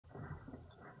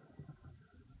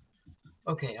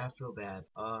Okay, I feel bad.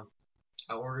 I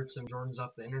ordered some Jordans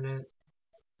off the internet.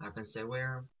 Not gonna say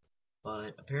where,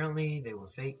 but apparently they were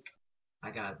fake.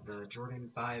 I got the Jordan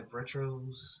 5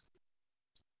 Retros,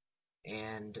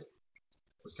 and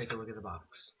let's take a look at the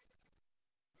box.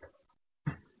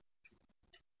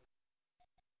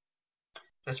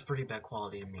 That's pretty bad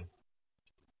quality to me.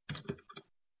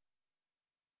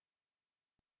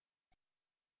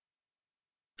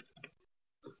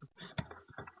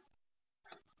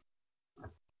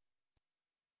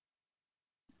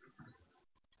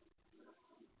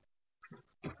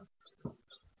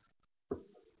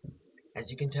 As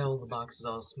you can tell, the box is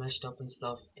all smashed up and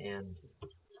stuff, and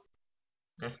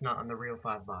that's not on the real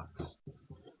 5 box.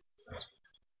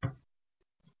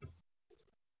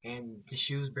 And the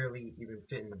shoes barely even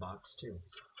fit in the box, too.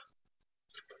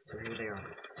 So here they are.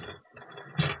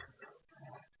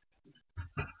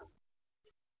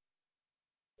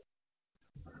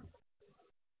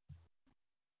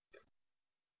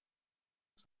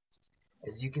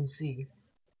 As you can see,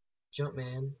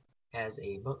 Jumpman has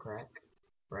a butt crack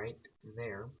right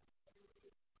there.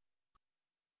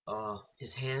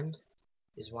 His hand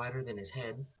is wider than his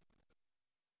head,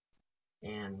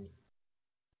 and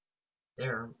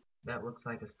there, that looks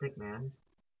like a stick man,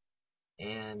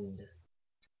 and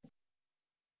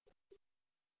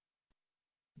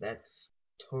that's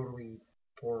totally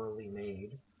poorly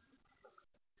made.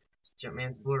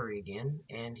 Jumpman's blurry again,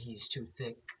 and he's too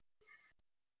thick.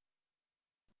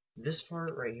 This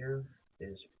part right here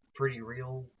is pretty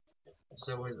real,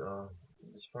 so is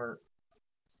this part,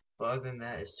 but other than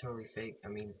that, it's totally fake. I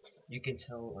mean, you can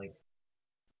tell, like,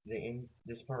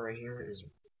 this part right here is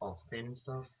all thin and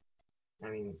stuff. I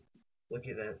mean, look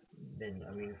at that then.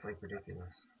 I mean, it's like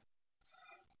ridiculous.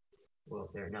 Well,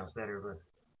 there, now it's better, but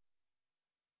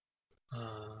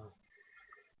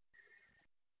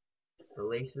the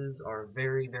laces are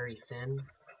very, very thin,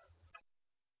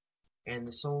 and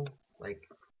the sole, like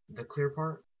the clear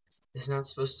part, is not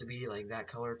supposed to be like that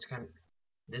color. It's kind of,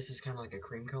 this is kind of like a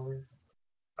cream color.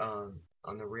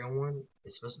 On the real one,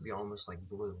 it's supposed to be almost like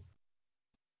blue.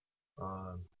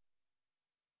 Um,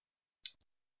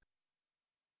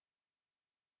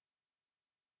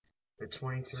 the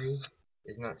 23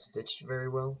 is not stitched very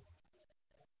well.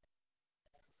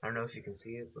 I don't know if you can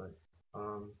see it, but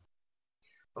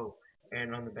oh,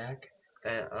 and on the back,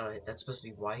 that's supposed to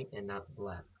be white and not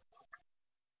black.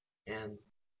 And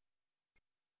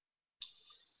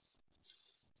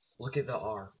look at the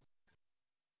R.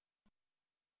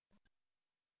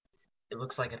 It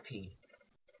looks like a P.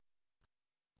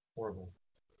 Horrible.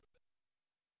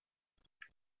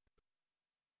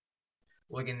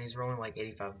 Well, again, these are only like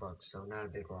 85 bucks, so not a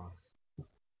big loss.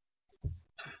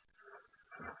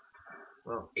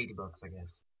 Well, 80 bucks, I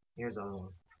guess. Here's the other one.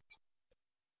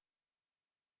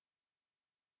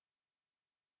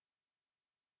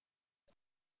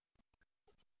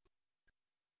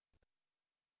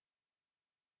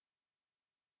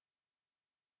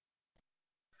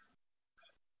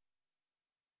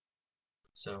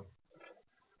 So,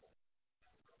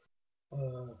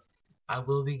 uh, I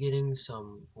will be getting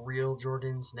some real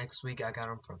Jordans next week. I got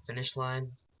them from Finish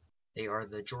Line. They are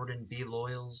the Jordan B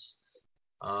Loyals.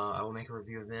 I will make a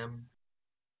review of them.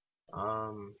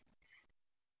 Um,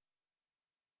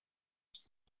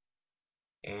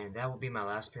 and that will be my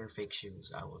last pair of fake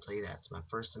shoes. I will tell you that. It's my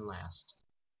first and last.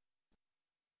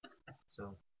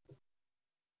 So,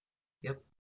 yep.